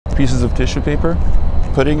pieces of tissue paper,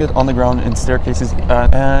 putting it on the ground in staircases,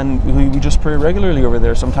 and we just pray regularly over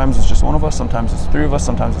there. Sometimes it's just one of us, sometimes it's three of us,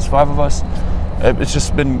 sometimes it's five of us. It's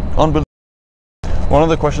just been unbelievable. One of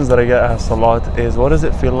the questions that I get asked a lot is, what does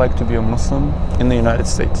it feel like to be a Muslim in the United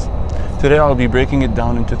States? Today I'll be breaking it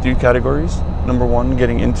down into three categories. Number one,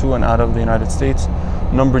 getting into and out of the United States.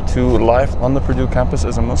 Number two, life on the Purdue campus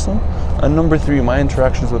as a Muslim. And number three, my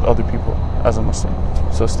interactions with other people as a Muslim.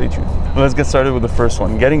 So stay tuned. Let's get started with the first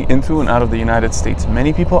one, getting into and out of the United States.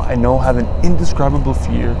 Many people I know have an indescribable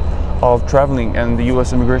fear of traveling and the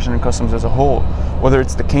US Immigration and Customs as a whole, whether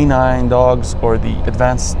it's the canine dogs or the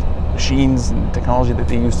advanced machines and technology that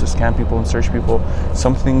they use to scan people and search people.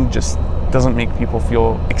 Something just doesn't make people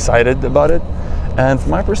feel excited about it. And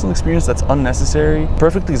from my personal experience, that's unnecessary.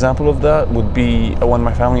 Perfect example of that would be when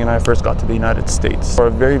my family and I first got to the United States for our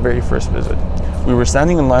very first visit. We were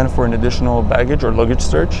standing in line for an additional baggage or luggage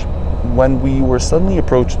search when we were suddenly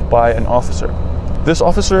approached by an officer. This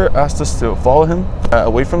officer asked us to follow him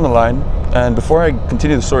away from the line. And before I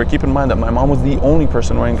continue the story, keep in mind that my mom was the only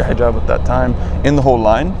person wearing a hijab at that time in the whole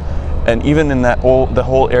line, and even in the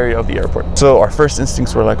whole area of the airport. So our first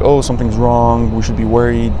instincts were like, oh, something's wrong, we should be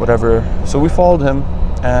worried, whatever. So we followed him,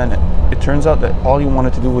 and it turns out that all he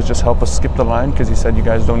wanted to do was just help us skip the line, because he said, you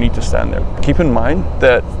guys don't need to stand there. Keep in mind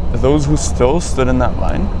that those who still stood in that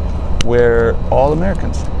line were all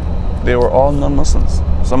Americans. They were all non-Muslims.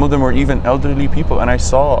 Some of them were even elderly people, and I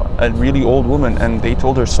saw a really old woman, and they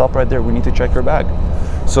told her, stop right there, we need to check her bag.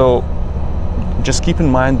 So just keep in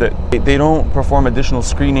mind that they don't perform additional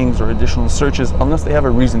screenings or additional searches unless they have a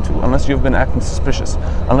reason to, unless you've been acting suspicious,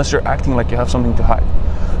 unless you're acting like you have something to hide.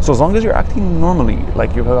 So as long as you're acting normally,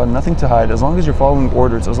 like you've got nothing to hide, as long as you're following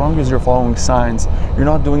orders, as long as you're following signs, you're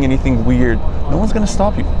not doing anything weird, no one's going to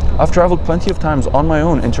stop you. I've traveled plenty of times on my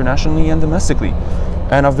own, internationally and domestically.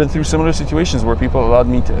 And I've been through similar situations where people allowed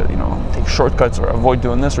me to, take shortcuts or avoid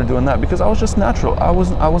doing this or doing that, because I was just natural. I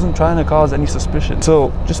wasn't trying to cause any suspicion.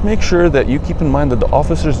 So just make sure that you keep in mind that the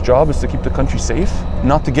officer's job is to keep the country safe,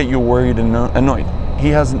 not to get you worried and annoyed. He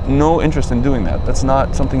has no interest in doing that. That's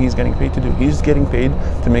not something he's getting paid to do. He's getting paid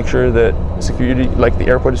to make sure that security, like the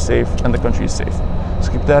airport, is safe and the country is safe.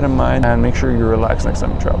 So keep that in mind and make sure you're relaxed next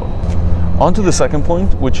time you travel. On to the second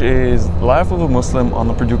point, which is life of a Muslim on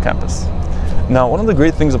the Purdue campus. Now, one of the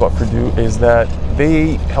great things about Purdue is that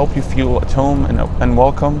they help you feel at home and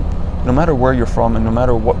welcome, no matter where you're from and no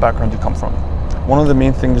matter what background you come from. One of the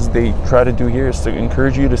main things they try to do here is to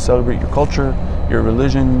encourage you to celebrate your culture, your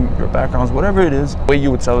religion, your backgrounds, whatever it is, the way you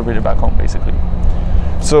would celebrate it back home, basically.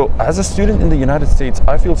 So as a student in the United States,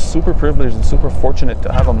 I feel super privileged and super fortunate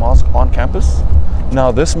to have a mosque on campus. Now,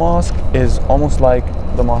 this mosque is almost like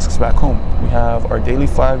the mosques back home. We have our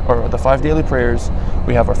the five daily prayers.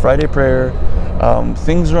 We have our Friday prayer.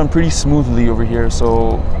 Things run pretty smoothly over here.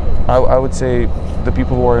 So I would say the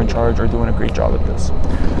people who are in charge are doing a great job at this.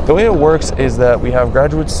 The way it works is that we have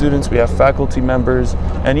graduate students, we have faculty members,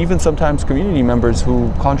 and even sometimes community members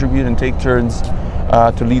who contribute and take turns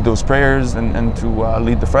to lead those prayers and to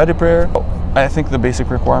lead the Friday prayer. I think the basic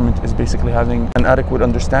requirement is basically having an adequate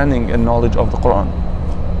understanding and knowledge of the Quran.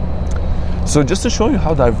 So just to show you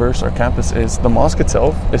how diverse our campus is, the mosque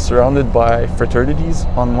itself is surrounded by fraternities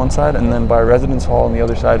on one side, and then by residence hall on the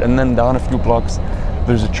other side, and then down a few blocks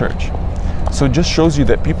there's a church. So it just shows you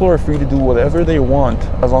that people are free to do whatever they want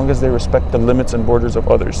as long as they respect the limits and borders of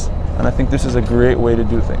others. And I think this is a great way to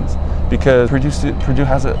do things, because Purdue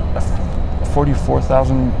has a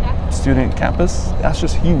 44,000 student campus. That's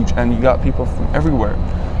just huge, and you got people from everywhere.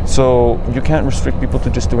 So you can't restrict people to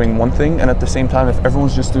just doing one thing, and at the same time, if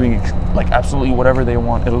everyone's just doing like absolutely whatever they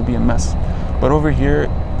want, it'll be a mess. But over here,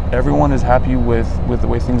 everyone is happy with the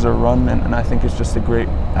way things are run, and I think it's just a great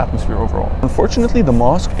atmosphere overall. Unfortunately, the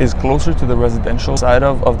mosque is closer to the residential side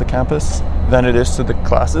of the campus than it is to the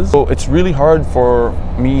classes. So it's really hard for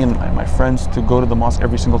me and my friends to go to the mosque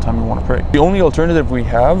every single time we want to pray. The only alternative we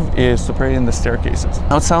have is to pray in the staircases.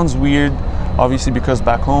 Now, it sounds weird, obviously, because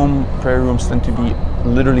back home, prayer rooms tend to be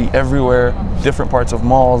literally everywhere, different parts of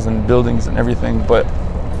malls and buildings and everything, but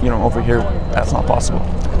over here, that's not possible.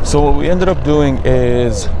 So what we ended up doing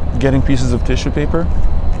is getting pieces of tissue paper,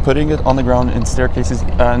 putting it on the ground in staircases.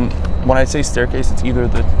 And when I say staircase, it's either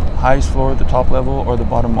the highest floor, the top level, or the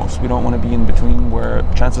bottommost. We don't want to be in between, where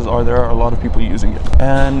chances are there are a lot of people using it.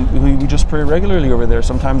 And we just pray regularly over there.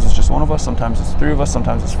 Sometimes it's just one of us, sometimes it's three of us,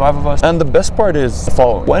 sometimes it's five of us. And the best part is the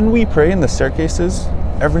following. When we pray in the staircases,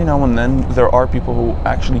 every now and then there are people who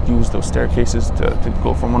actually use those staircases to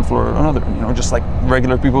go from one floor to another, just like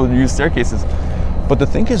regular people who use staircases. But the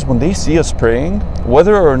thing is, when they see us praying,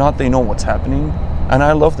 whether or not they know what's happening, and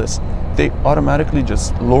I love this, they automatically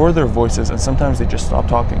just lower their voices, and sometimes they just stop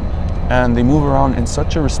talking. And they move around in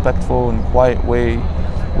such a respectful and quiet way,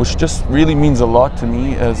 which just really means a lot to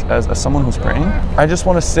me as someone who's praying. I just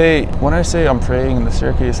want to say, when I say I'm praying in the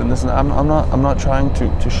staircase and this, and I'm not trying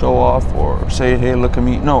to show off or say, hey, look at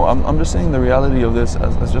me. No, I'm just saying the reality of this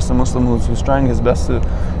as just a Muslim who's trying his best to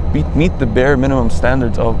meet the bare minimum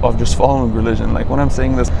standards of just following religion. Like, when I'm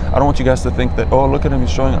saying this, I don't want you guys to think that, oh, look at him,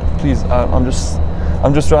 he's showing up. Please, I'm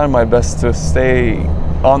just trying my best to stay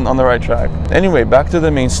on the right track. Anyway, back to the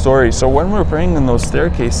main story. So when we're praying in those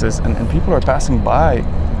staircases and people are passing by,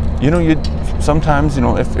 you know, sometimes, you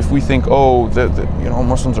know, if we think, oh, you know,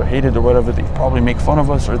 Muslims are hated or whatever, they probably make fun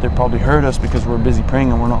of us or they probably hurt us because we're busy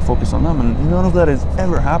praying and we're not focused on them. And none of that has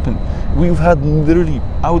ever happened. We've had literally,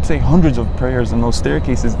 I would say, hundreds of prayers in those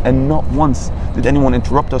staircases, and not once did anyone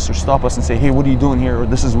interrupt us or stop us and say, hey, what are you doing here? Or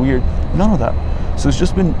this is weird. None of that. So it's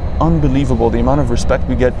just been unbelievable, the amount of respect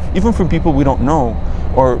we get, even from people we don't know,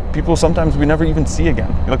 or people sometimes we never even see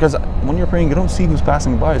again. Because when you're praying, you don't see who's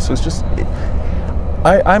passing by. So it's just,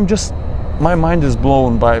 my mind is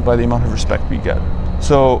blown by the amount of respect we get.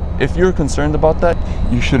 So if you're concerned about that,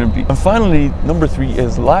 you shouldn't be. And finally, number 3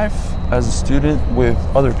 is life as a student with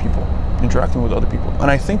other people, interacting with other people. And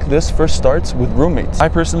I think this first starts with roommates. I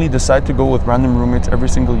personally decide to go with random roommates every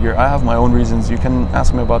single year. I have my own reasons. You can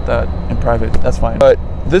ask me about that in private, that's fine. But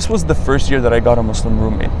this was the first year that I got a Muslim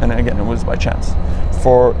roommate. And again, it was by chance.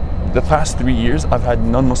 For the past 3 years, I've had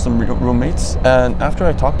non-Muslim roommates, and after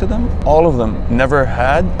I talked to them, all of them never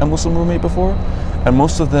had a Muslim roommate before, and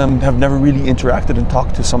most of them have never really interacted and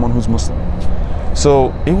talked to someone who's Muslim.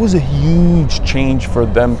 So it was a huge change for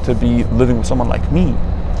them to be living with someone like me.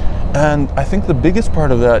 And I think the biggest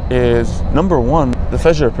part of that is, number 1, the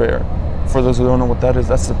Fajr prayer. For those who don't know what that is,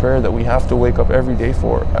 that's the prayer that we have to wake up every day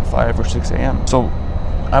for at 5 or 6 a.m. So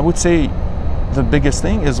I would say the biggest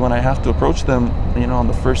thing is when I have to approach them, you know, on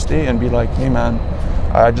the first day and be like, hey man,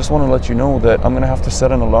 I just want to let you know that I'm going to have to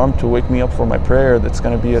set an alarm to wake me up for my prayer that's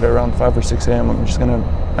going to be at around 5 or 6 a.m. I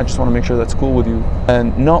just want to make sure that's cool with you.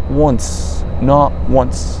 And not once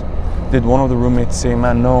did one of the roommates say,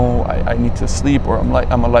 man, no, I need to sleep, or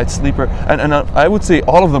I'm a light sleeper. And I would say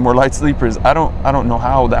all of them were light sleepers. I don't know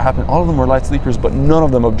how that happened. All of them were light sleepers, but none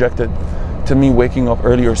of them objected to me waking up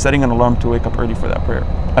early or setting an alarm to wake up early for that prayer.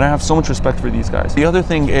 And I have so much respect for these guys. The other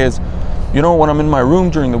thing is, you know, when I'm in my room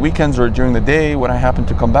during the weekends or during the day, when I happen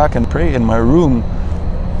to come back and pray in my room,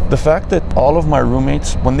 the fact that all of my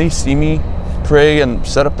roommates, when they see me pray and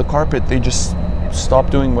set up the carpet, they just stop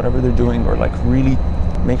doing whatever they're doing, or like really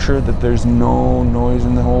make sure that there's no noise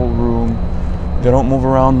in the whole room. They don't move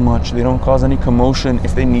around much. They don't cause any commotion.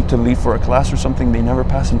 If they need to leave for a class or something, they never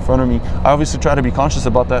pass in front of me. I obviously try to be conscious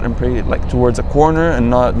about that and pray like towards a corner and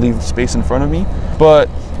not leave space in front of me. But,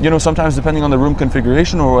 you know, sometimes depending on the room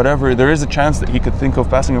configuration or whatever, there is a chance that he could think of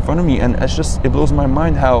passing in front of me. And it blows my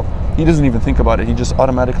mind how he doesn't even think about it. He just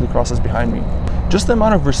automatically crosses behind me. Just the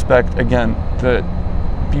amount of respect, again, that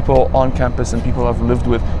people on campus and people I've lived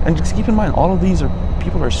with. And just keep in mind, all of these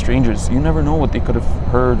people are strangers. You never know what they could have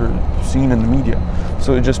heard or seen in the media.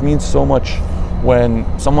 So it just means so much when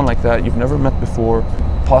someone like that you've never met before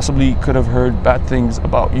possibly could have heard bad things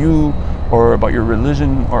about you or about your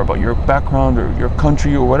religion or about your background or your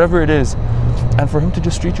country or whatever it is, and for him to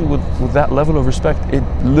just treat you with that level of respect, it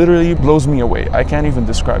literally blows me away. I can't even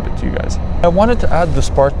describe it to you guys. I wanted to add this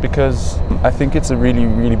part because I think it's a really,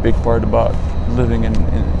 really big part about living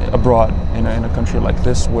abroad in a country like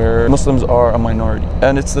this where Muslims are a minority.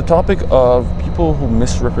 And it's the topic of people who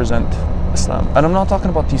misrepresent Islam. And I'm not talking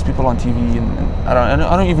about these people on TV, and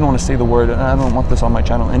I don't even want to say the word, and I don't want this on my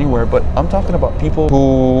channel anywhere, but I'm talking about people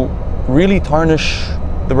who really tarnish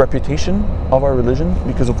the reputation of our religion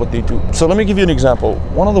because of what they do. So let me give you an example.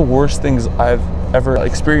 One of the worst things I've ever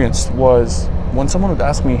experienced was when someone would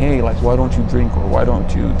ask me, hey, like, why don't you drink, or why don't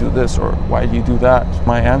you do this, or why do you do that?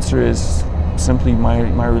 My answer is simply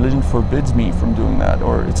my religion forbids me from doing that,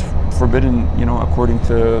 or it's forbidden, you know, according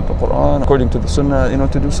to the Quran, according to the Sunnah, you know,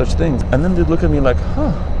 to do such things. And then they'd look at me like,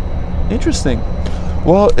 huh, interesting.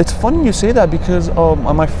 Well, it's funny you say that because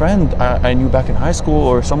my friend I knew back in high school,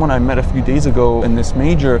 or someone I met a few days ago in this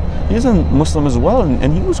major, he's a Muslim as well,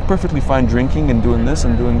 and he was perfectly fine drinking and doing this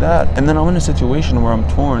and doing that. And then I'm in a situation where I'm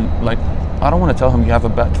torn. Like, I don't want to tell him you have a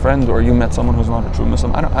bad friend or you met someone who's not a true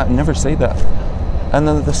Muslim. I never say that. And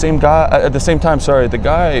then at the same time, the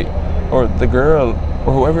guy or the girl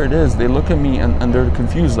or whoever it is, they look at me and they're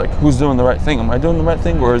confused, like, who's doing the right thing? Am I doing the right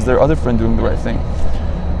thing, or is their other friend doing the right thing?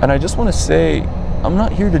 And I just want to say, I'm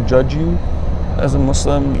not here to judge you as a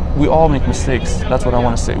Muslim. We all make mistakes. That's what I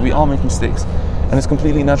want to say. We all make mistakes. And it's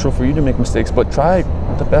completely natural for you to make mistakes, but try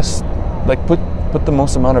the best, like, put put the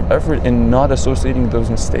most amount of effort in not associating those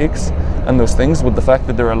mistakes and those things with the fact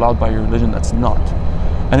that they're allowed by your religion that's not.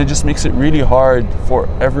 And it just makes it really hard for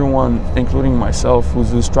everyone, including myself,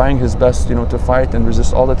 who's trying his best, you know, to fight and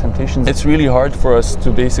resist all the temptations. It's really hard for us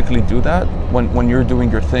to basically do that when you're doing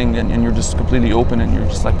your thing and you're just completely open and you're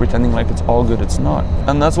just like pretending like it's all good. It's not.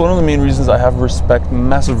 And that's one of the main reasons I have respect,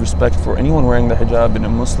 massive respect for anyone wearing the hijab in a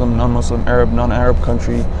Muslim, non-Muslim, Arab, non-Arab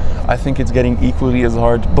country. I think it's getting equally as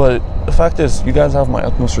hard. But the fact is, you guys have my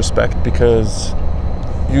utmost respect because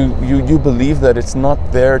you believe that it's not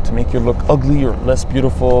there to make you look ugly or less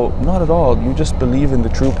beautiful. Not at all. You just believe in the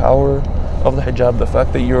true power of the hijab, the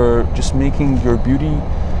fact that you're just making your beauty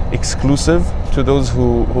exclusive to those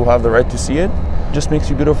who have the right to see it just makes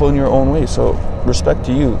you beautiful in your own way. So respect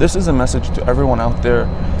to you. This is a message to everyone out there.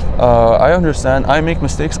 I understand I make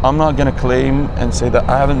mistakes. I'm not gonna claim and say that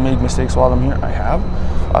I haven't made mistakes while I'm here. I have.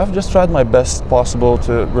 I've just tried my best possible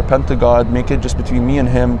to repent to God, make it just between me and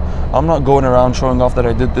him. I'm not going around showing off that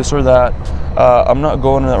I did this or that. I'm not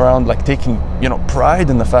going around like taking, you know, pride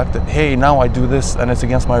in the fact that, hey, now I do this and it's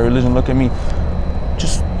against my religion, look at me.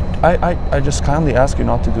 Just I just kindly ask you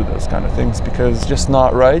not to do those kind of things because it's just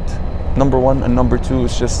not right, number one. And number two,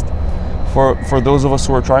 it's just for those of us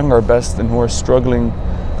who are trying our best and who are struggling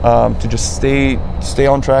to just stay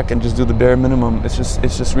on track and just do the bare minimum. It's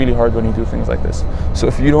just really hard when you do things like this. So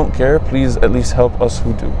if you don't care, please at least help us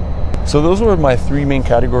who do. So those were my three main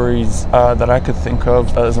categories that I could think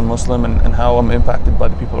of as a Muslim, and how I'm impacted by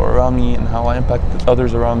the people around me and how I impact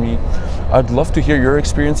others around me. I'd love to hear your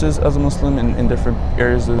experiences as a Muslim in different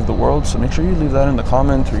areas of the world, so make sure you leave that in the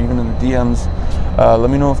comment or even in the DMs. Let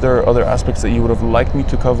me know if there are other aspects that you would have liked me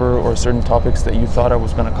to cover or certain topics that you thought I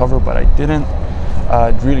was going to cover but I didn't.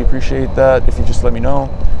 I'd really appreciate that if you just let me know.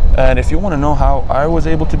 And if you want to know how I was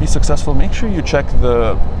able to be successful, make sure you check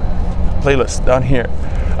the playlist down here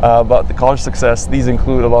about the college success. These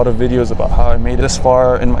include a lot of videos about how I made it this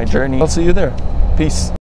far in my journey. I'll see you there. Peace.